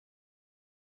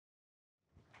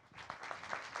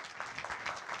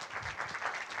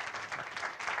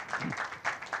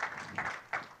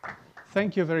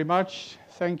Thank you very much.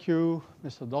 Thank you,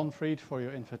 Mr. Donfried, for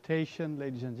your invitation.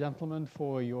 Ladies and gentlemen,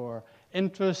 for your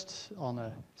interest on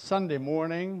a Sunday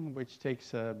morning, which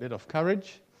takes a bit of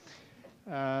courage,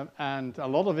 and a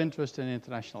lot of interest in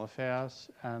international affairs.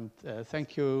 And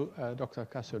thank you, Dr.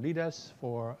 Kasoulides,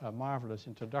 for a marvelous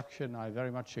introduction. I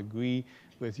very much agree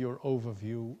with your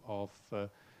overview of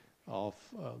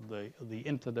the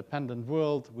interdependent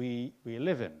world we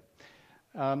live in.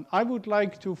 I would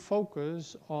like to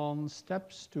focus on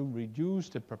steps to reduce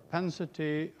the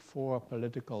propensity for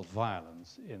political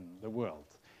violence in the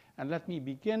world. And let me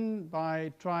begin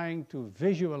by trying to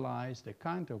visualize the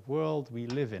kind of world we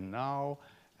live in now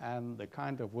and the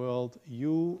kind of world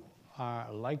you are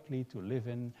likely to live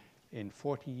in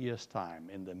 40 years' time,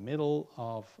 in the middle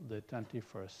of the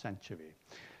 21st century.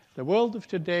 The world of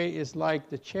today is like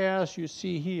the chairs you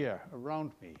see here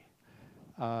around me,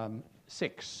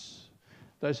 6.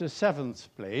 There's a 7th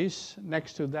place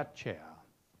next to that chair.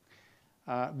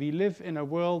 We live in a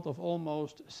world of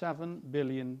almost 7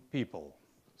 billion people.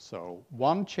 So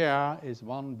one chair is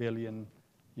 1 billion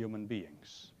human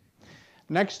beings.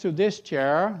 Next to this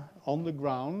chair, on the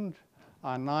ground,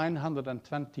 are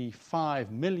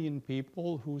 925 million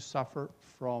people who suffer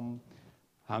from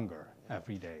hunger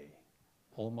every day.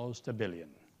 Almost a billion.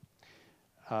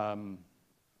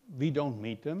 We don't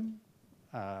meet them.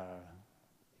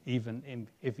 Even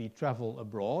if we travel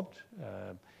abroad,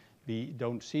 we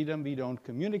don't see them, we don't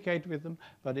communicate with them,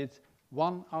 but it's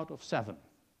 1 out of 7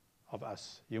 of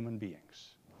us human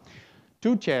beings.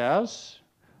 2 chairs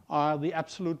are the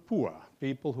absolute poor,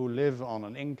 people who live on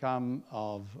an income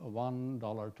of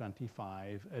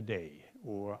 $1.25 a day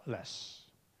or less.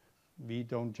 We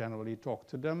don't generally talk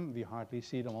to them, we hardly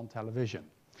see them on television.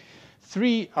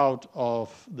 3 out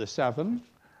of the 7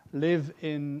 live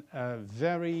in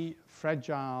very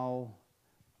fragile,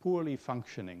 poorly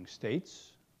functioning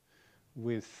states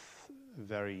with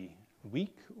very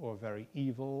weak or very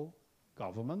evil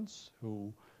governments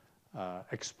who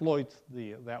exploit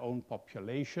their own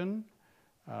population,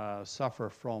 suffer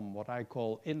from what I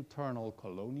call internal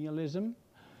colonialism,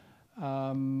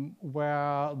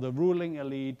 where the ruling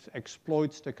elite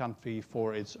exploits the country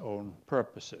for its own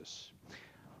purposes.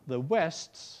 The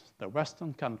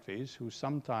Western countries, who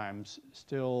sometimes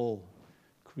still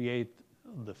create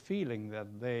the feeling that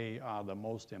they are the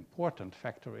most important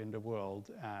factor in the world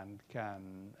and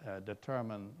can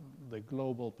determine the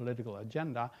global political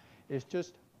agenda, is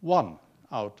just 1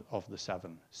 out of the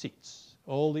 7 seats.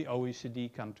 All the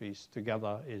OECD countries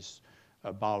together is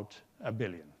about 1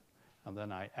 billion. And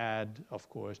then I add, of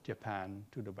course, Japan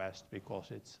to the West because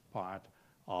it's part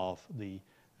of the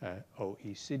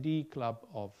OECD club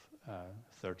of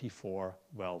 34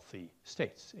 wealthy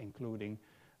states, including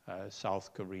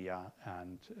South Korea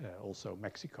and also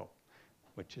Mexico,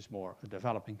 which is more a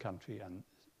developing country and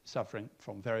suffering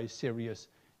from very serious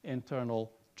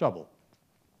internal trouble.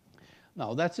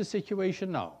 Now, that's the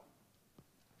situation now.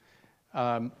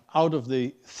 Out of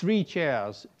the 3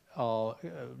 chairs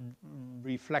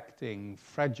reflecting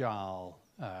fragile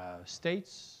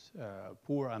states,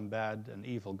 poor and bad and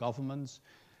evil governments,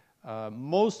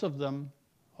 most of them,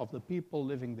 of the people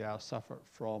living there, suffer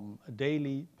from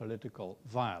daily political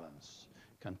violence.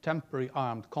 Contemporary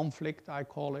armed conflict, I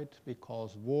call it,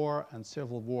 because war and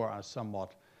civil war are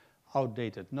somewhat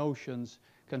outdated notions.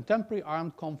 Contemporary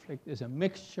armed conflict is a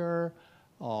mixture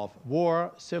of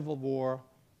war, civil war,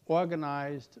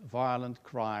 organized violent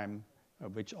crime,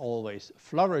 which always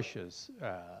flourishes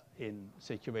in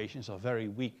situations of very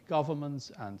weak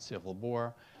governments and civil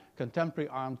war. Contemporary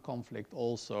armed conflict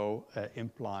also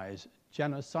implies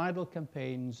genocidal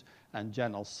campaigns and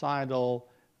genocidal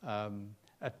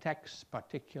attacks,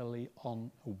 particularly on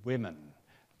women.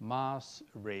 Mass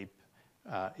rape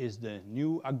is the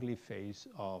new ugly face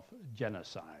of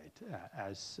genocide,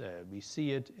 as we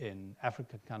see it in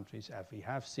African countries, as we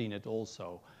have seen it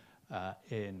also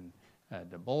in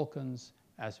the Balkans,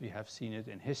 as we have seen it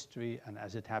in history, and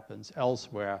as it happens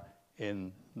elsewhere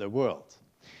in the world.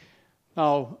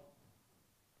 Now,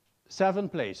 7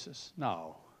 places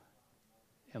now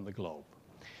in the globe.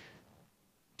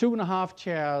 2.5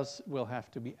 chairs will have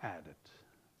to be added.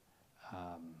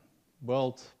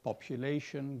 World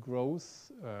population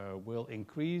growth will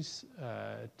increase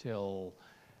till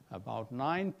about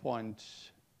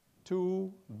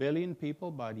 9.2 billion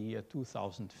people by the year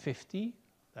 2050.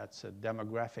 That's a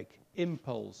demographic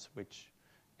impulse which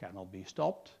cannot be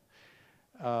stopped.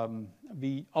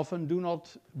 We often do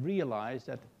not realize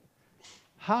that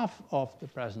half of the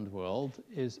present world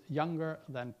is younger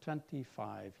than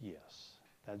 25 years.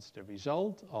 That's the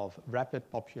result of rapid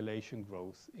population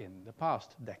growth in the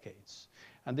past decades.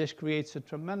 And this creates a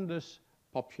tremendous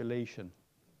population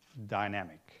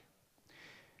dynamic.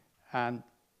 And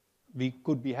we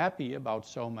could be happy about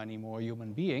so many more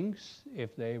human beings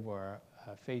if they were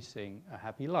facing a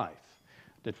happy life.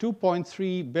 The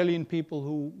 2.3 billion people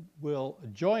who will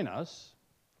join us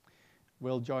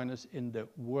in the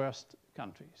worst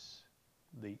countries.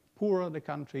 The poorer the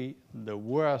country, the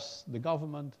worse the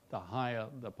government, the higher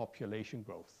the population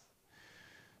growth.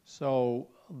 So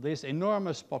this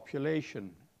enormous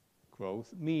population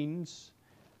growth means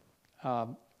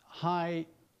high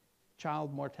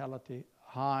child mortality,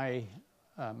 high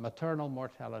maternal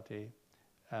mortality,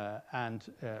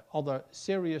 and other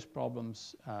serious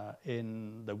problems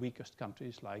in the weakest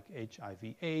countries like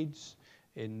HIV/AIDS.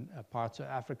 In parts of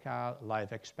Africa,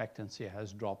 life expectancy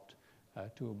has dropped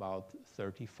to about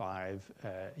 35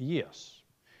 years.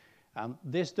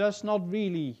 This does not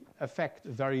really affect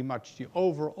very much the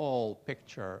overall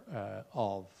picture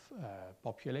of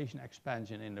population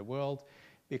expansion in the world,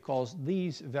 because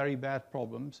these very bad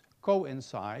problems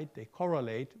coincide, they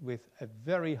correlate with a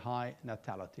very high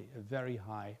natality, a very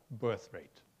high birth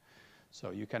rate.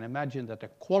 So you can imagine that the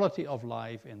quality of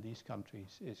life in these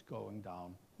countries is going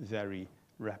down very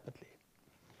rapidly.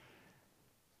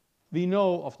 We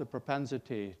know of the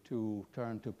propensity to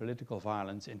turn to political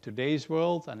violence in today's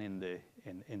world and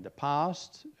in the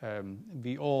past.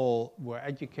 We all were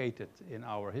educated in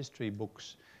our history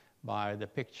books by the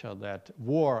picture that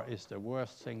war is the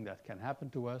worst thing that can happen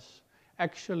to us.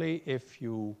 Actually, if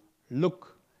you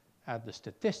look at the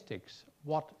statistics,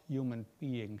 what human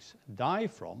beings die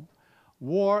from,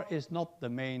 war is not the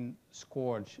main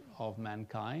scourge of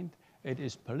mankind. It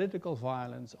is political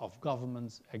violence of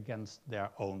governments against their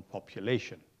own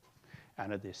population.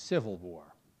 And it is civil war.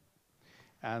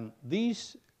 And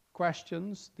these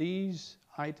questions, these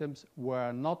items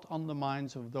were not on the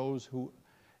minds of those who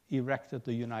erected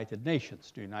the United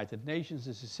Nations. The United Nations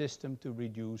is a system to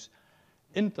reduce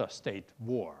interstate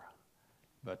war.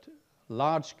 But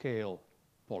large-scale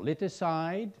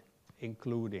politicide,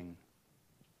 including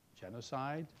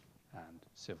genocide and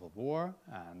civil war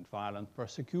and violent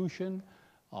persecution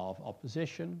of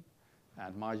opposition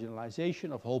and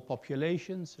marginalization of whole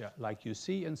populations, like you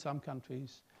see in some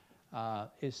countries,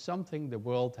 is something the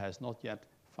world has not yet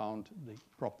found the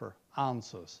proper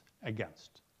answers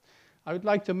against. I would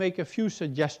like to make a few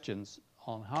suggestions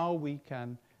on how we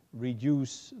can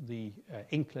reduce the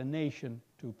inclination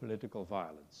to political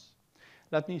violence.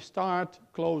 Let me start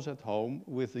close at home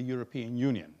with the European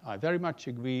Union. I very much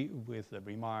agree with the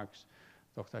remarks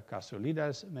Dr.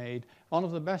 Kasoulides made. One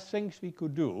of the best things we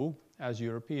could do as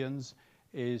Europeans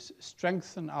is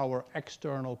strengthen our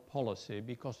external policy,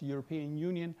 because the European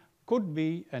Union could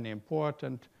be an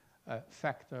important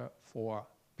factor for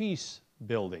peace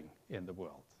building in the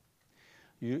world.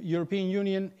 European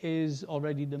Union is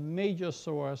already the major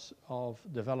source of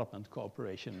development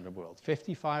cooperation in the world.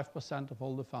 55% of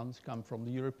all the funds come from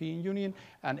the European Union,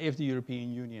 and if the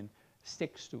European Union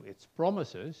sticks to its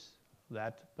promises,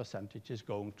 that percentage is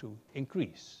going to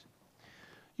increase.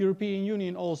 European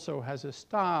Union also has a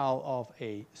style of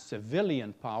a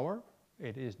civilian power.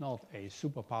 It is not a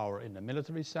superpower in the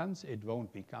military sense. It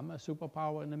won't become a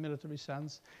superpower in the military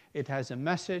sense. It has a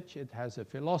message, it has a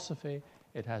philosophy,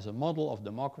 it has a model of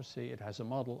democracy, it has a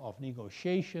model of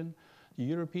negotiation. The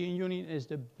European Union is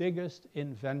the biggest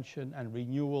invention and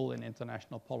renewal in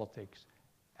international politics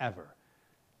ever.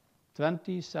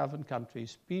 27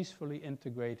 countries peacefully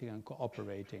integrating and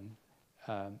cooperating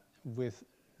with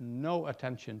no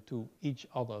attention to each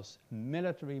other's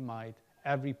military might.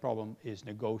 Every problem is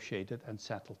negotiated and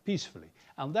settled peacefully.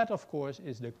 And that, of course,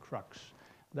 is the crux.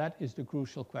 That is the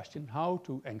crucial question, how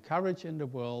to encourage in the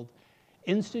world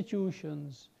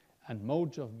institutions and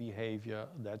modes of behavior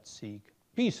that seek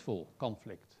peaceful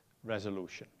conflict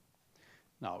resolution.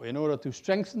 Now, in order to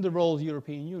strengthen the role of the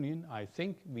European Union, I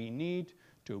think we need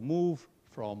to move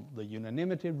from the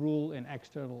unanimity rule in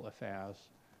external affairs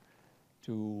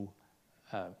to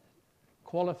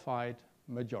qualified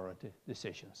majority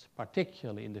decisions,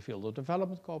 particularly in the field of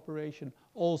development cooperation,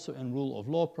 also in rule of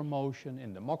law promotion,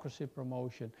 in democracy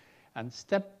promotion, and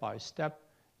step by step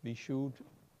we should,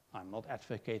 I'm not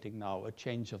advocating now a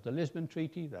change of the Lisbon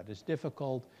Treaty, that is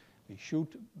difficult, we should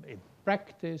in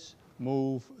practice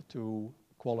move to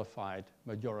qualified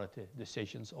majority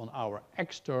decisions on our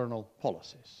external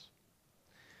policies.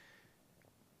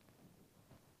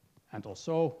 And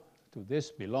also to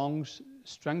this belongs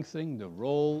strengthening the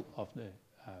role of the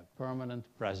permanent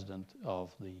president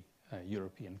of the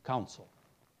European Council.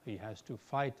 He has to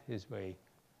fight his way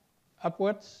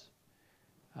upwards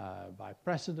by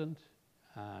precedent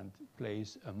and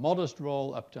plays a modest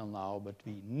role up till now, but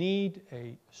we need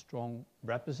a strong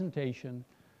representation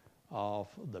of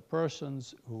the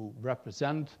persons who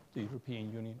represent the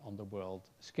European Union on the world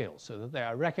scale, so that they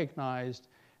are recognized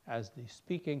as the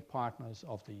speaking partners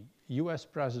of the US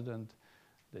President,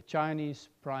 the Chinese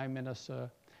Prime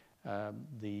Minister,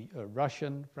 the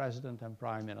Russian President and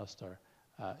Prime Minister.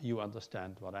 You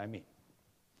understand what I mean.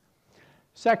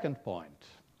 Second point,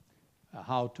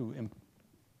 how to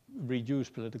reduce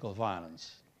political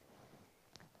violence.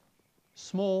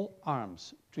 Small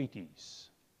arms treaties.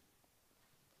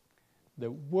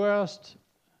 The worst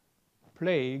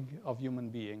plague of human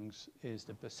beings is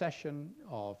the possession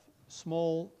of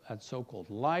small and so-called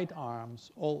light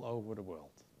arms all over the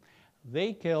world.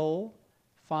 They kill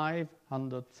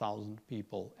 500,000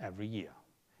 people every year.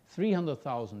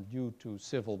 300,000 due to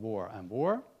civil war and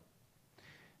war,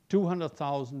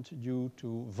 200,000 due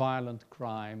to violent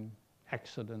crime,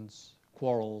 accidents,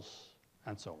 quarrels,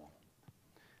 and so on.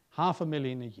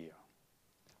 500,000 a year.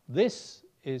 This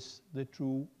is the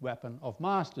true weapon of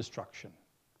mass destruction,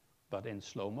 but in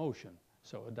slow motion,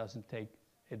 so it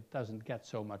doesn't get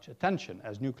so much attention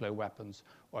as nuclear weapons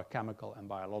or chemical and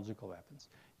biological weapons,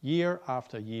 year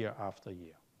after year after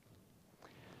year.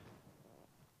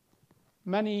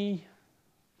 Many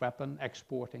weapon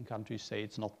exporting countries say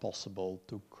it's not possible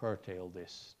to curtail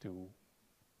this, to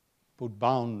put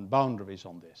boundaries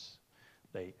on this.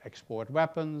 They export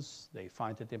weapons, they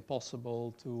find it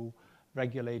impossible to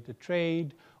regulate the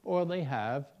trade, or they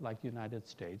have, like the United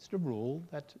States, the rule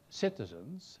that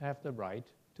citizens have the right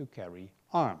to carry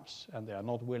arms, and they are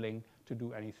not willing to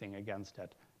do anything against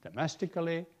that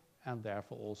domestically, and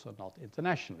therefore also not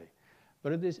internationally.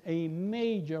 But it is a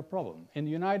major problem. In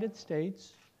the United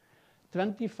States,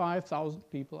 25,000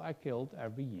 people are killed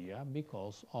every year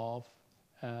because of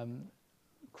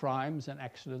crimes and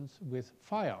accidents with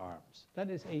firearms. That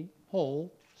is a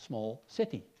whole small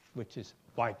city which is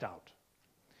wiped out.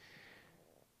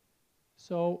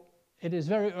 So it is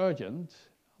very urgent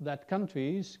that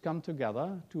countries come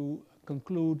together to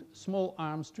conclude small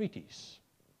arms treaties.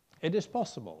 It is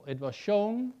possible. It was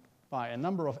shown by a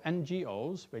number of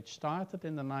NGOs which started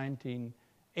in the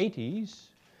 1980s.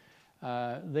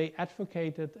 They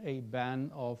advocated a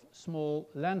ban of small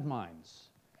landmines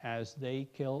as they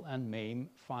kill and maim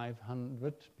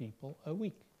 500 people a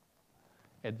week.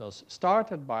 It was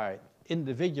started by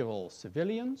individual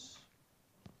civilians.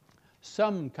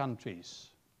 Some countries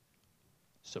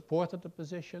supported the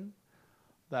position.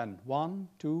 Then 1,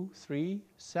 2, 3,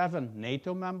 7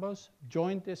 NATO members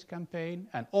joined this campaign,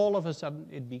 and all of a sudden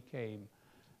it became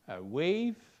a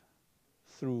wave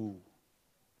through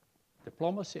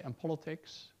diplomacy and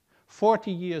politics.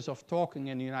 40 years of talking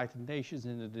in the United Nations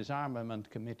in the Disarmament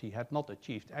Committee had not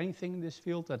achieved anything in this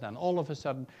field, and then all of a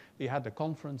sudden we had a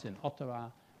conference in Ottawa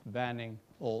banning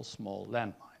all small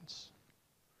landmines.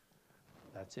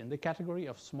 That's in the category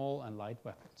of small and light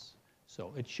weapons.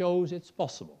 So it shows it's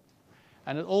possible.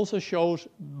 And it also shows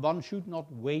one should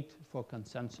not wait for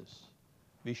consensus.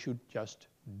 We should just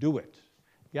do it.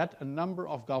 Get a number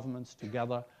of governments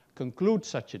together, conclude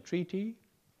such a treaty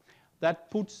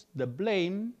that puts the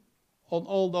blame on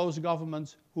all those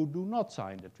governments who do not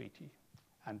sign the treaty.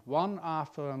 And one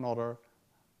after another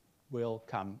will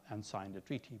come and sign the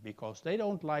treaty because they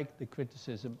don't like the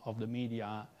criticism of the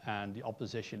media and the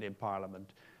opposition in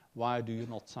parliament. Why do you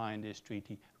not sign this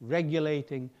treaty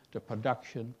regulating the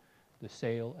production, the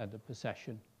sale and the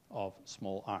possession of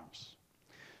small arms?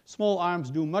 Small arms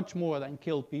do much more than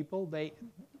kill people. They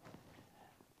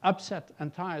upset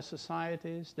entire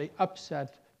societies. They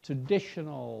upset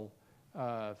traditional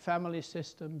family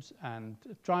systems and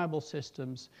tribal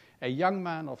systems. A young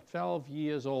man of 12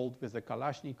 years old with a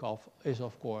Kalashnikov is,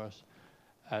 of course,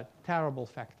 a terrible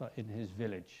factor in his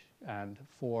village and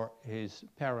for his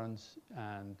parents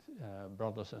and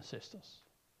brothers and sisters.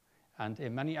 And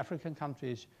in many African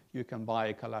countries, you can buy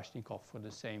a Kalashnikov for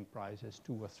the same price as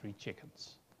 2 or 3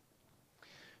 chickens.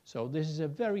 So this is a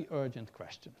very urgent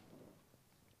question.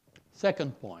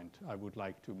 Second point I would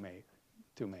like to make,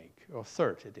 or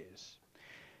third it is.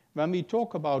 When we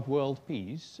talk about world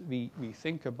peace, we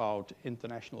think about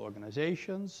international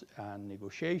organizations and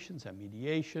negotiations and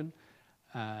mediation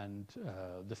and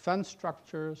defense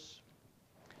structures.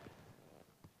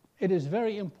 It is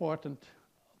very important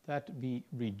that we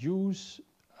reduce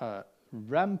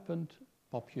rampant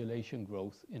population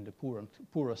growth in the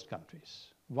poorest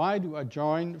countries. Why do I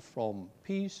join from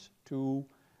peace to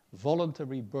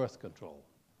voluntary birth control?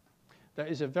 There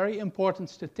is a very important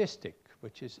statistic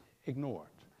which is ignored.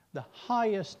 The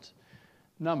highest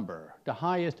number, the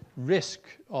highest risk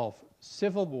of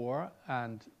civil war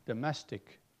and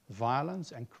domestic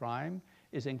violence and crime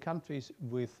is in countries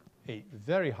with a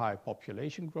very high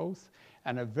population growth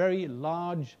and a very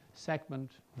large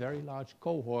segment, very large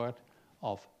cohort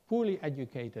of poorly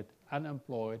educated,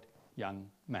 unemployed young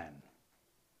men.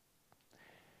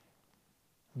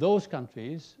 Those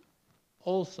countries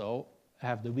also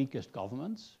have the weakest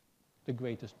governments, the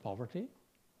greatest poverty,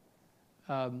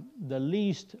 the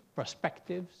least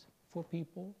perspectives for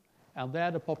people, and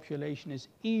there the population is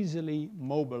easily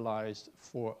mobilized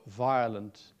for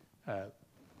violent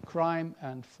crime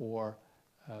and for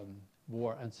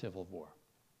war and civil war.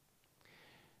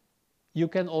 You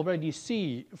can already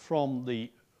see from the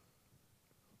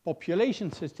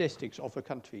population statistics of a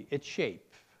country its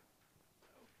shape,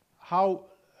 how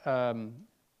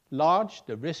large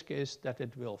the risk is that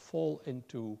it will fall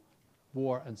into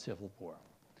war and civil war.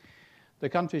 The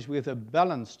countries with a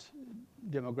balanced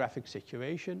demographic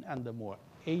situation and the more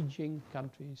aging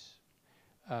countries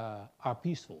are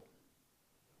peaceful.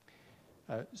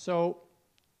 So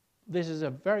this is a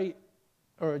very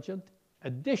urgent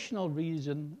additional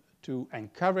reason to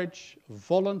encourage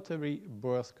voluntary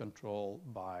birth control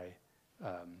by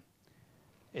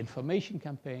information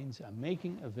campaigns and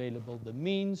making available the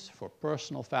means for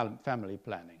personal family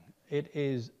planning. It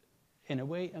is, in a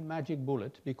way, a magic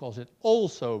bullet because it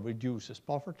also reduces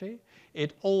poverty.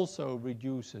 It also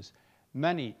reduces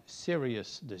many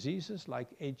serious diseases like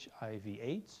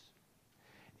HIV/AIDS.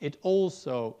 It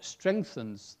also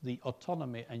strengthens the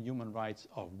autonomy and human rights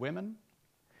of women.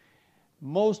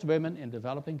 Most women in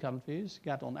developing countries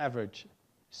get on average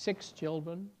 6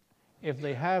 children. If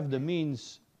they have the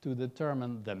means to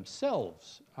determine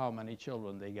themselves how many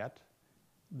children they get,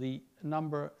 the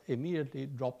number immediately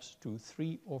drops to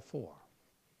 3 or 4.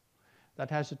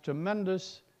 That has a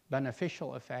tremendous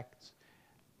beneficial effect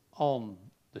on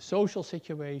the social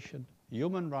situation,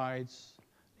 human rights,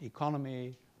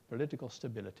 economy, political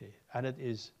stability. And it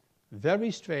is very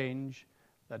strange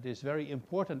that this very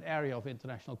important area of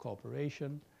international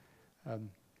cooperation,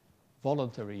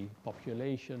 voluntary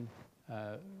population,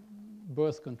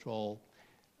 birth control,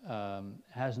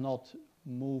 has not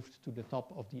moved to the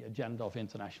top of the agenda of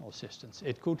international assistance.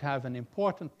 It could have an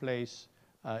important place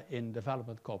in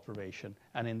development cooperation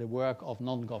and in the work of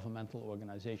non-governmental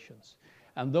organizations.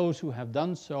 And those who have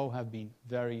done so have been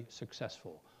very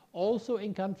successful. Also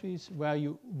in countries where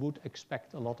you would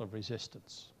expect a lot of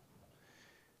resistance.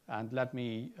 And let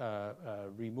me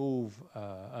remove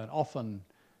an often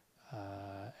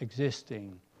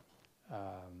existing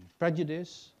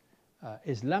prejudice.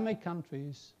 Islamic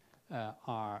countries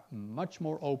are much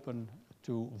more open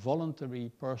to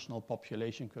voluntary personal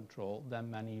population control than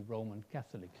many Roman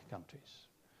Catholic countries.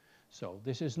 So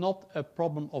this is not a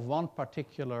problem of one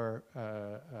particular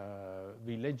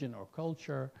religion or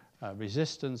culture.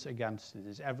 Resistance against it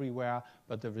is everywhere,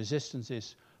 but the resistance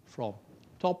is from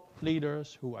top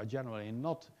leaders who are generally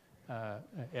not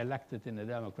elected in a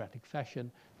democratic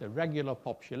fashion. The regular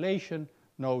population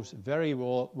knows very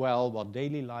well what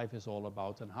daily life is all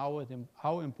about and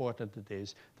how important it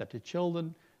is that the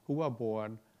children who are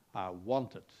born are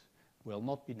wanted, will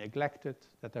not be neglected,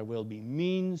 that there will be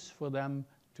means for them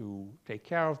to take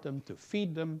care of them, to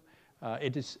feed them.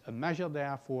 It is a measure,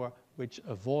 therefore, which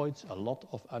avoids a lot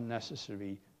of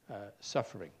unnecessary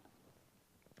suffering.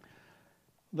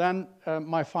 Then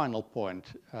my final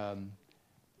point.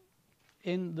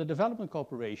 In the development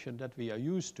cooperation that we are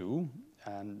used to,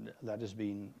 and that has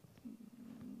been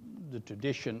the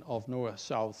tradition of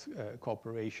North-South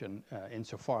cooperation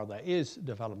insofar there is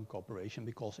development cooperation,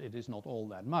 because it is not all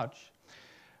that much,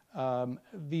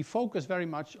 we focus very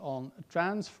much on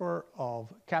transfer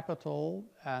of capital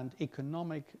and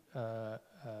economic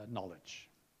knowledge.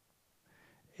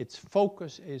 Its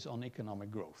focus is on economic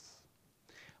growth.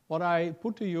 What I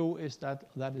put to you is that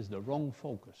that is the wrong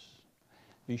focus.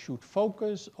 We should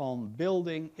focus on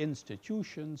building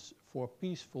institutions for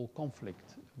peaceful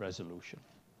conflict resolution,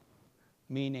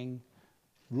 meaning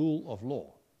rule of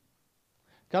law.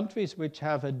 Countries which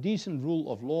have a decent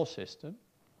rule of law system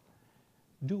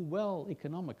do well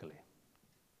economically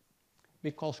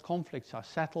because conflicts are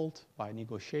settled by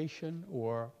negotiation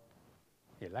or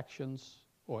elections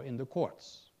or in the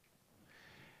courts.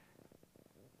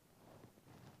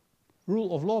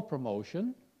 Rule of law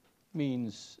promotion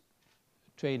means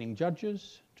training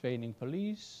judges, training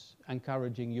police,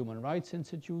 encouraging human rights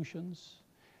institutions,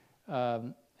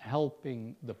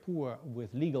 helping the poor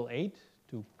with legal aid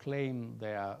to claim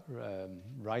their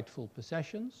rightful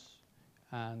possessions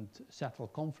and settle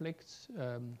conflicts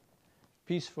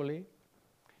peacefully.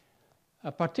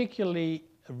 Particularly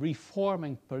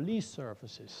reforming police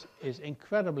services is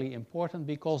incredibly important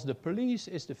because the police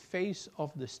is the face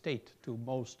of the state to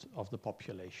most of the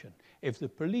population. If the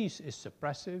police is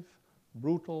suppressive,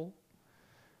 brutal,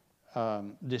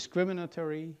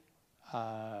 discriminatory,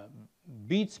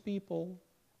 beats people,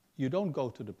 you don't go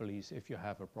to the police if you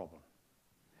have a problem.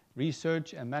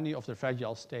 Research in many of the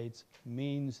fragile states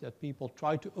means that people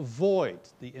try to avoid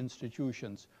the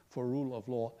institutions for rule of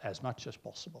law as much as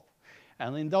possible.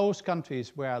 And in those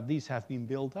countries where these have been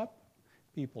built up,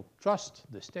 people trust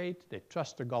the state, they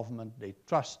trust the government, they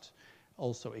trust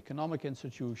also economic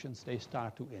institutions, they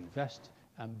start to invest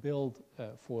and build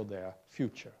for their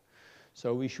future.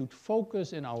 So we should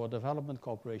focus in our development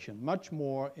cooperation much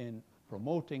more in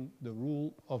promoting the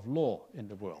rule of law in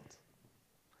the world.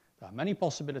 There are many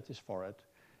possibilities for it,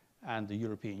 and the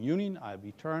European Union, I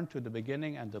return to the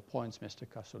beginning and the points Mr.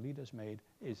 Kasoulides made,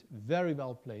 is very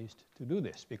well placed to do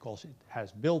this because it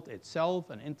has built itself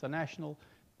an international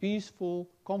peaceful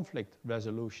conflict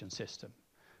resolution system.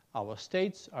 Our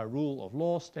states are rule of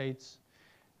law states.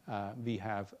 We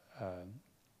have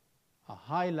a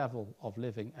high level of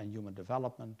living and human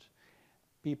development.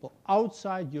 People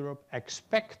outside Europe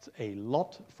expect a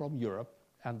lot from Europe,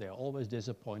 and they're always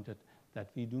disappointed that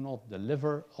we do not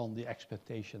deliver on the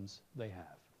expectations they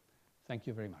have. Thank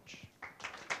you very much.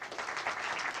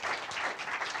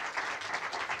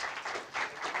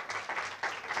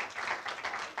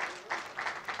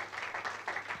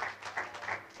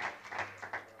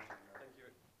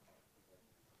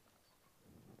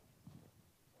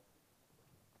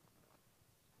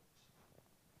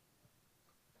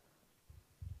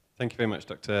 Thank you very much,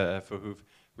 Dr. Voorhoeve.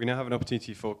 We now have an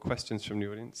opportunity for questions from the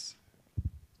audience.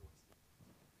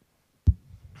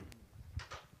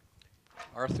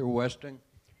 Arthur Westing.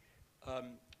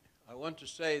 I want to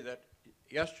say that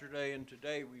yesterday and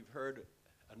today we've heard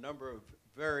a number of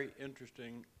very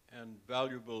interesting and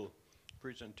valuable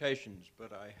presentations,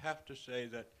 but I have to say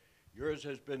that yours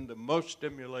has been the most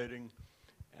stimulating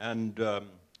and the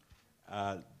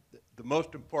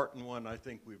most important one I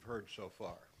think we've heard so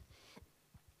far.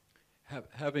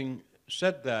 Having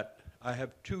said that, I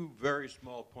have two very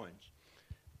small points.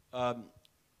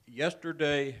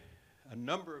 Yesterday, a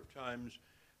number of times,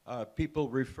 people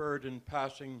referred in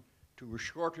passing to a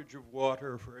shortage of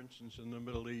water, for instance, in the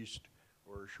Middle East,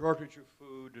 or a shortage of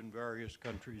food in various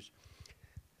countries.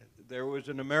 There was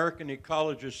an American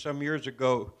ecologist some years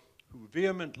ago who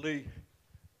vehemently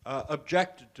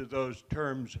objected to those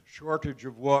terms, shortage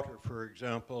of water, for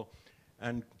example,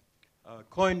 and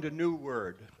coined a new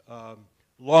word,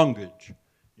 longage.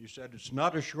 He said, it's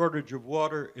not a shortage of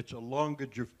water, it's a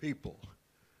longage of people.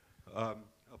 A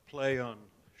play on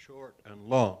short and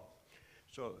long.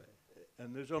 So,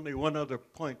 and there's only one other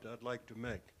point I'd like to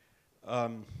make.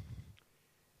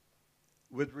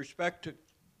 With respect to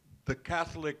the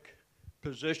Catholic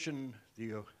position,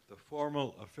 the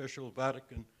formal official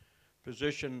Vatican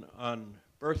position on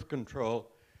birth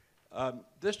control,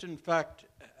 this in fact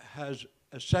has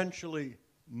essentially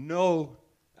no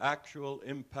actual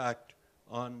impact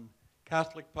on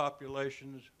Catholic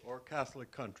populations or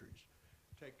Catholic countries.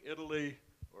 Take Italy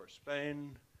or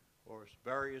Spain or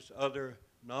various other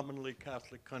nominally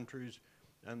Catholic countries,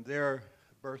 and their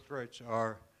birth rates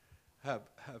have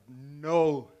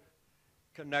no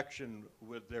connection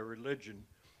with their religion.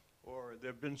 Or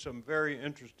there have been some very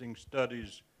interesting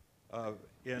studies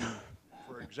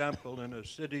for example, in a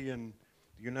city in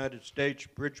the United States,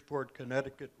 Bridgeport,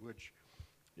 Connecticut, which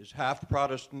is half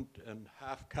Protestant and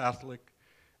half Catholic,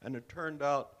 and it turned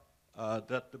out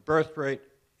that the birth rate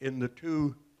in the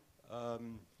two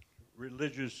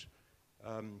religious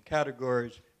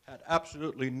categories had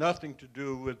absolutely nothing to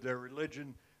do with their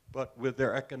religion, but with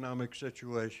their economic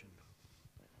situation.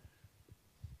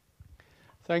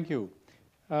 Thank you.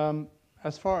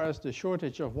 As far as the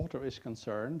shortage of water is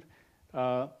concerned,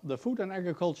 the Food and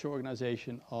Agriculture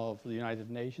Organization of the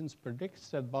United Nations predicts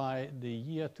that by the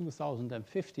year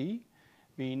 2050,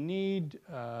 we need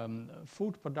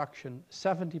food production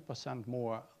 70%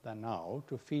 more than now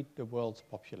to feed the world's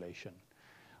population.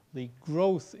 The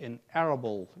growth in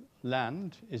arable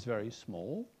land is very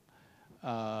small.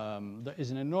 There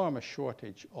is an enormous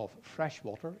shortage of fresh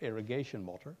water, irrigation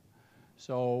water.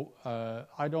 So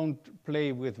I don't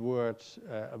play with words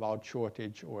about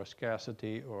shortage or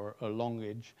scarcity or a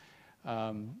longage.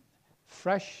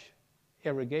 Fresh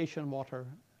irrigation water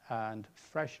and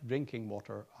fresh drinking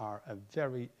water are a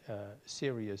very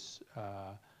serious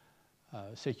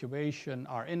situation,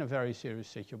 are in a very serious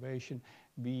situation.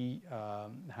 We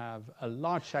have a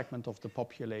large segment of the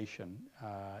population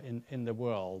in the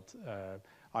world.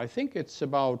 I think it's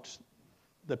about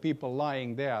the people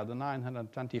lying there, the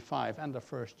 925 and the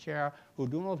first chair, who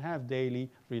do not have daily,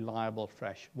 reliable,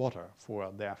 fresh water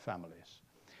for their families.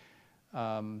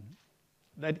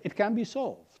 That it can be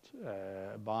solved.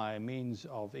 by means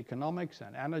of economics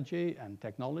and energy and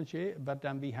technology, but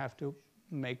then we have to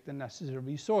make the necessary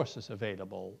resources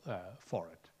available for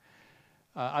it.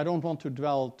 I don't want to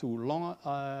dwell too long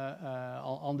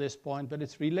on this point, but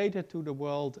it's related to the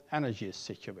world energy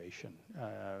situation.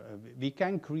 We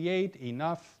can create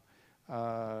enough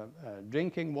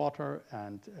drinking water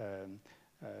and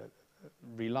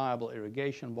reliable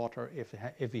irrigation water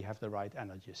if we have the right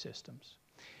energy systems.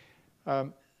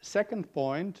 Second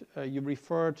point, you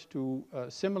referred to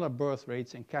similar birth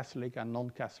rates in Catholic and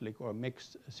non-Catholic or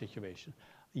mixed situation.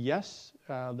 Yes,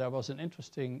 there was an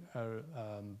interesting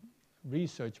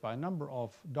research by a number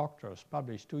of doctors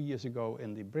published 2 years ago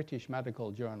in the British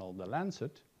medical journal, The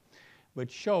Lancet,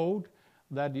 which showed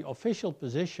that the official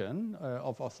position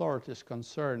of authorities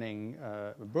concerning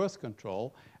birth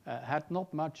control had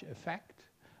not much effect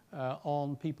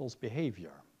on people's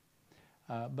behavior.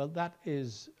 But that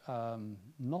is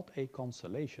not a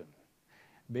consolation,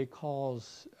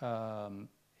 because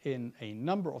in a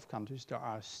number of countries there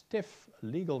are stiff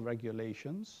legal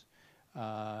regulations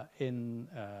in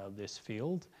this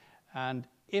field, and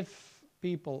if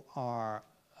people are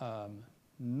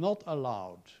not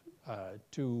allowed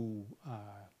to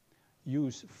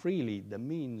use freely the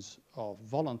means of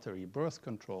voluntary birth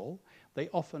control, they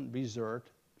often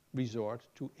resort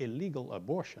to illegal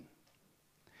abortion.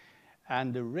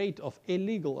 And the rate of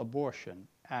illegal abortion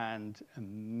and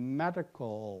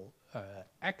medical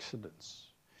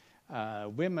accidents,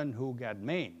 women who get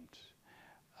maimed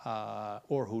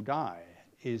or who die,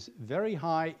 is very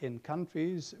high in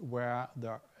countries where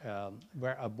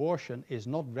abortion is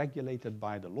not regulated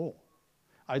by the law.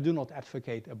 I do not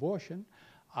advocate abortion,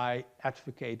 I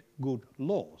advocate good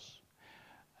laws.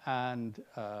 And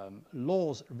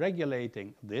laws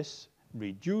regulating this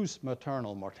reduce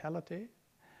maternal mortality,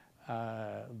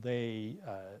 they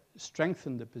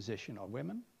strengthen the position of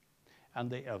women, and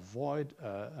they avoid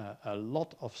a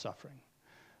lot of suffering.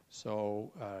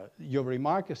 So your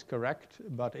remark is correct,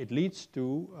 but it leads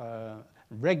to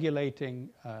regulating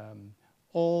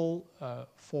all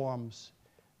forms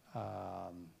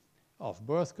of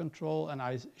birth control. And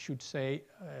I should say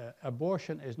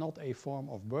abortion is not a form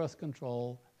of birth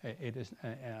control. It is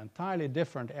an entirely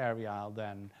different area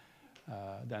than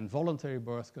voluntary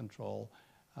birth control.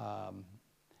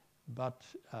 But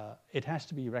it has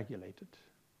to be regulated.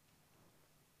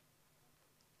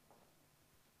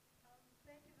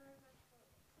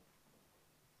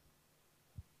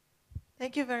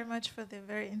 Thank you very much for the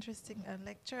very interesting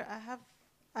lecture.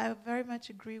 I very much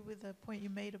agree with the point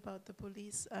you made about the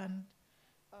police, and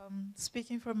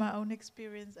speaking from my own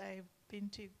experience, I've been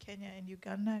to Kenya and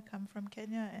Uganda. I come from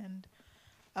Kenya, and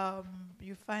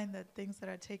you find that things that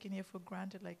are taken here for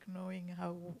granted, like knowing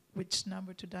which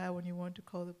number to dial when you want to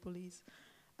call the police,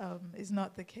 is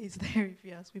not the case there. If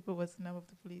you ask people what's the number of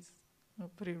the police,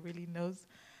 nobody really knows.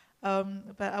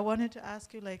 But I wanted to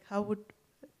ask you, like,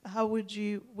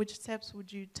 which steps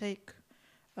would you take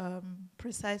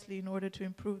precisely in order to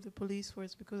improve the police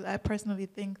force? Because I personally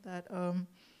think that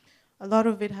a lot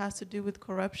of it has to do with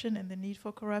corruption and the need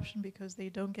for corruption, because they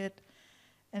don't get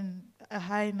a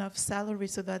high enough salary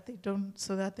so that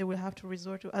they will have to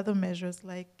resort to other measures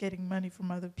like getting money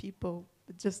from other people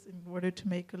just in order to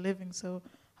make a living. So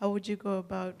how would you go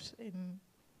about in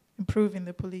improving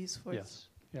the police force? Yes,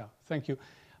 yeah, thank you.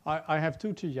 I have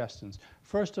two suggestions.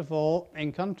 First of all,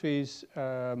 in countries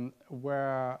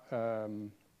where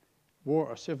war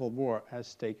or civil war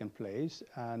has taken place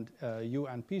and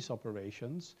UN peace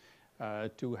operations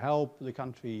to help the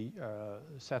country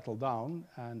settle down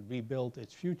and rebuild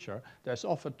its future, there's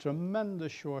often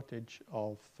tremendous shortage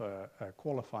of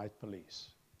qualified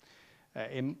police.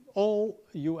 In all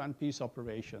UN peace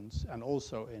operations, and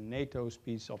also in NATO's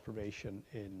peace operation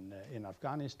in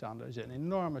Afghanistan, there's an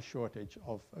enormous shortage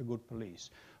of good police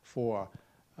for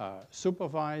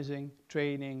supervising,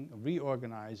 training,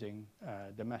 reorganizing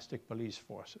domestic police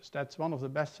forces. That's one of the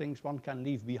best things one can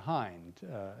leave behind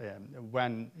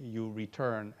when you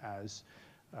return as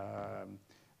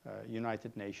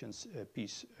United Nations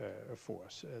peace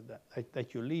force,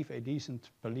 that you leave a decent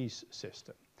police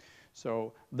system.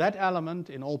 So that element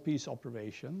in all peace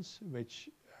operations, which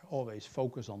always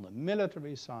focus on the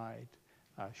military side,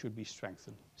 should be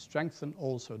strengthened. Strengthen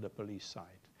also the police side.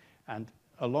 And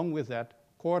along with that,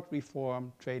 court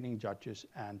reform, training judges,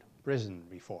 and prison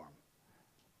reform.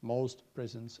 Most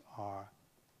prisons are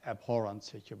abhorrent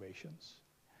situations.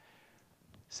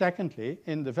 Secondly,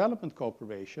 in development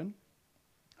cooperation,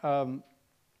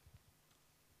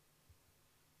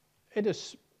 it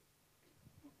is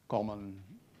common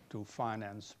to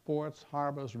finance ports,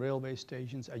 harbors, railway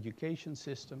stations, education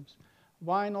systems.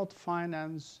 Why not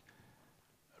finance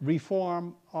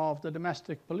reform of the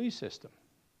domestic police system.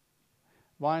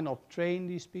 Why not train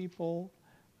these people,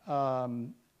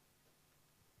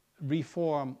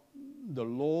 reform the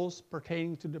laws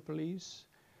pertaining to the police,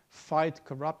 fight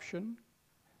corruption,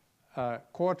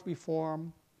 court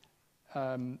reform,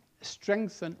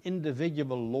 strengthen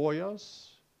individual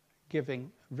lawyers,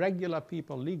 giving regular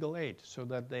people legal aid so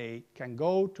that they can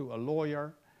go to a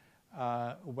lawyer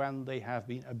when they have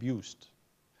been abused.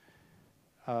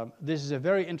 This is a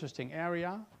very interesting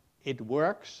area. It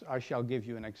works. I shall give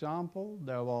you an example.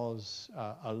 There was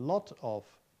a lot of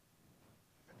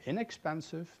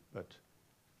inexpensive but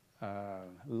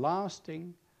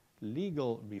lasting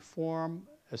legal reform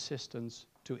assistance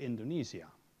to Indonesia.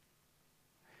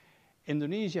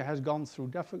 Indonesia has gone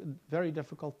through very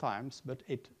difficult times, but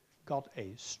it got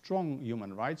a strong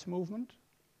human rights movement.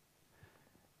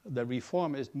 The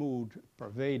reformist mood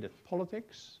pervaded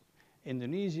politics.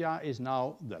 Indonesia is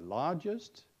now the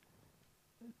largest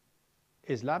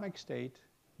Islamic state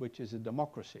which is a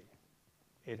democracy.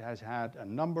 It has had a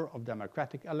number of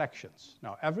democratic elections.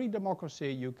 Now, every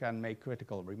democracy you can make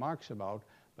critical remarks about,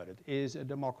 but it is a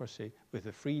democracy with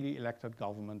a freely elected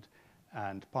government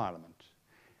and parliament.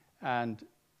 And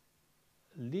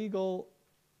legal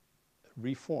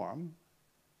reform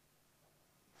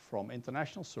from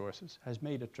international sources has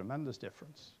made a tremendous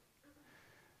difference.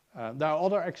 There are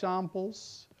other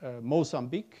examples.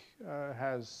 Mozambique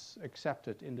has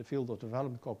accepted in the field of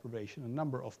development cooperation a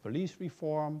number of police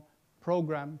reform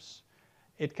programs.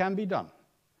 It can be done.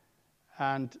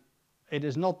 And it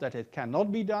is not that it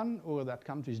cannot be done or that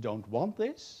countries don't want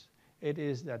this. It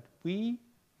is that we,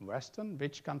 Western,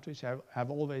 rich countries, have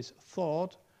always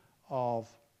thought of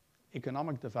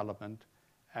economic development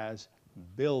as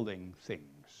building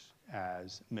things,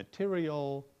 as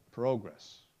material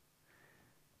progress.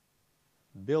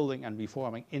 Building and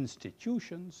reforming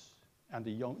institutions and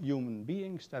the human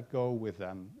beings that go with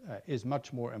them is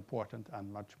much more important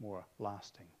and much more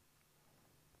lasting.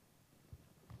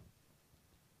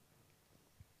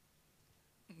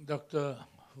 Dr.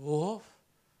 Voorhoeve,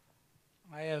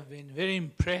 I have been very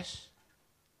impressed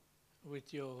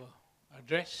with your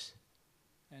address,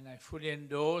 and I fully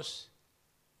endorse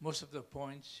most of the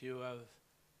points you have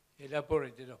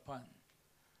elaborated upon.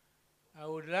 I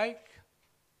would like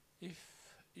if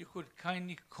you could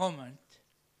kindly comment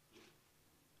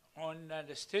on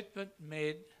the statement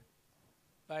made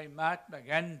by Mahatma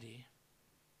Gandhi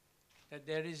that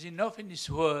there is enough in this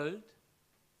world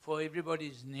for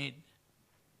everybody's need,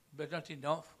 but not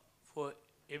enough for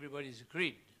everybody's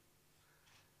greed.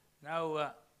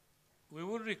 Now, we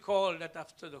will recall that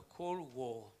after the Cold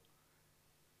War,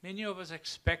 many of us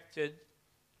expected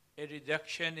a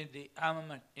reduction in the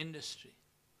armament industry.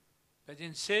 But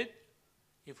instead,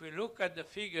 if we look at the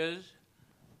figures,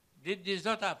 this did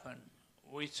not happen.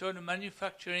 We saw the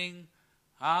manufacturing,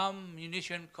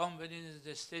 munition companies in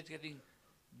the state getting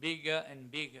bigger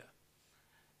and bigger.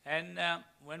 And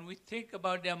when we think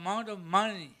about the amount of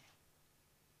money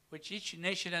which each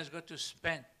nation has got to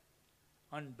spend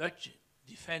on budget,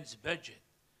 defense budget,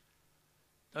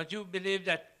 don't you believe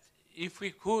that if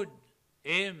we could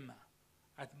aim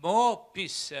at more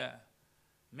peace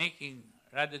making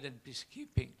rather than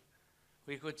peacekeeping,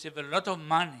 we could save a lot of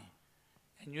money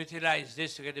and utilize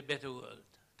this to get a better world?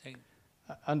 Thank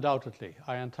you. Undoubtedly,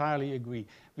 I entirely agree.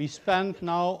 We spend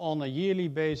now on a yearly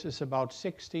basis about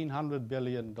 $1,600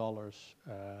 billion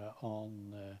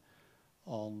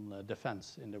on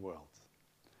defense in the world.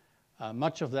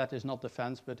 Much of that is not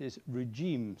defense, but is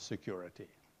regime security.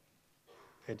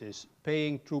 It is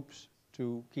paying troops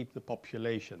to keep the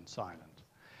population silent,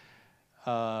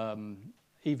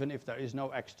 even if there is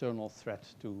no external threat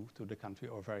to the country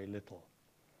or very little.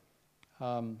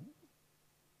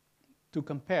 To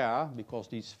compare, because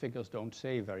these figures don't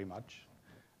say very much,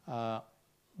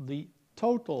 the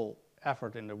total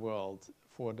effort in the world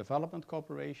for development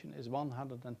cooperation is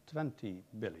 120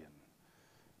 billion.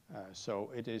 So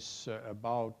it is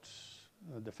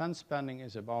defense spending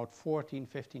is about 14,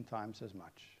 15 times as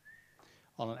much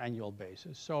on an annual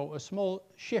basis. So a small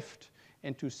shift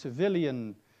into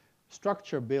civilian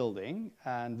structure building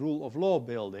and rule of law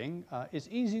building is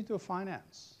easy to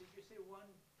finance. Did you say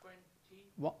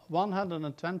 120?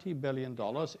 $120 billion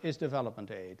is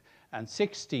development aid, and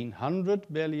 1,600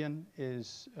 billion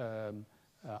is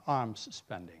arms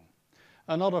spending.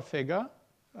 Another figure,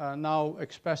 now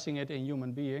expressing it in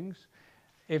human beings,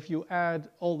 if you add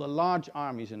all the large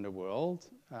armies in the world,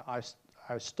 I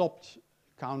stopped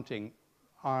counting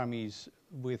armies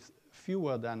with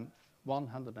fewer than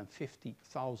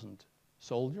 150,000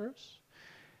 soldiers.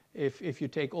 If you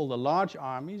take all the large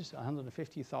armies,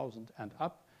 150,000 and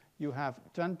up, you have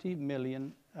 20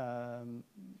 million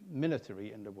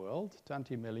military in the world,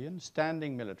 20 million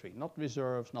standing military, not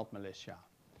reserves, not militia.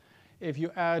 If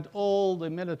you add all the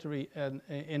military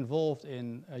involved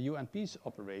in UN peace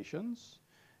operations,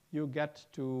 you get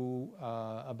to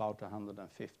about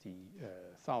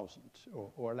 150,000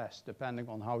 or less, depending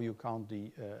on how you count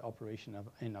the operation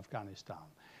in Afghanistan.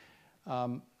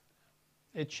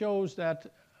 It shows that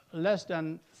less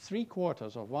than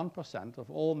 1% of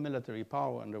all military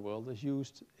power in the world is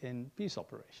used in peace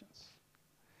operations.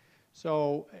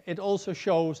 So it also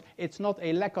shows it's not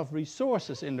a lack of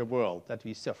resources in the world that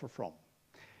we suffer from.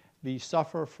 We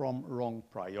suffer from wrong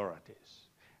priorities.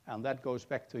 And that goes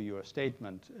back to your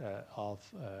statement of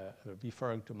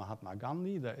referring to Mahatma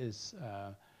Gandhi. There is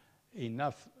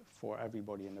enough for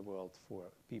everybody in the world for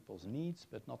people's needs,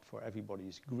 but not for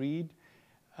everybody's greed.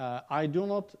 I do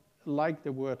not like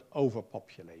the word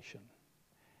overpopulation.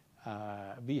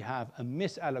 We have a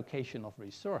misallocation of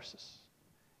resources.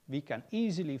 We can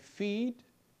easily feed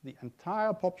the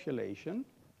entire population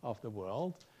of the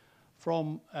world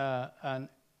from an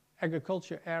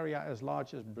agriculture area as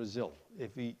large as Brazil,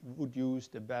 if we would use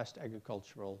the best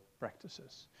agricultural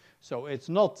practices. So it's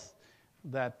not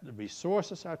that the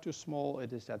resources are too small,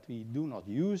 it is that we do not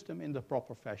use them in the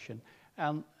proper fashion.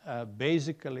 And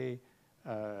basically,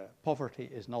 poverty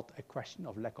is not a question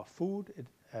of lack of food,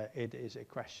 it is a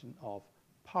question of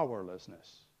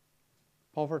powerlessness.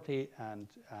 Poverty and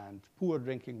poor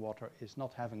drinking water is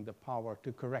not having the power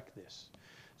to correct this.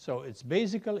 So it's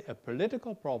basically a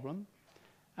political problem,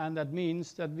 and that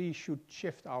means that we should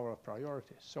shift our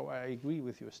priorities. So I agree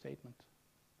with your statement.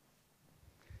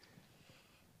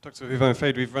 Dr. Voorhoeve, I'm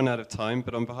afraid we've run out of time,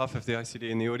 but on behalf of the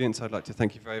ICD and the audience, I'd like to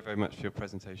thank you very, very much for your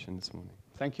presentation this morning.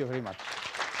 Thank you very much.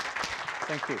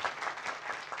 Thank you.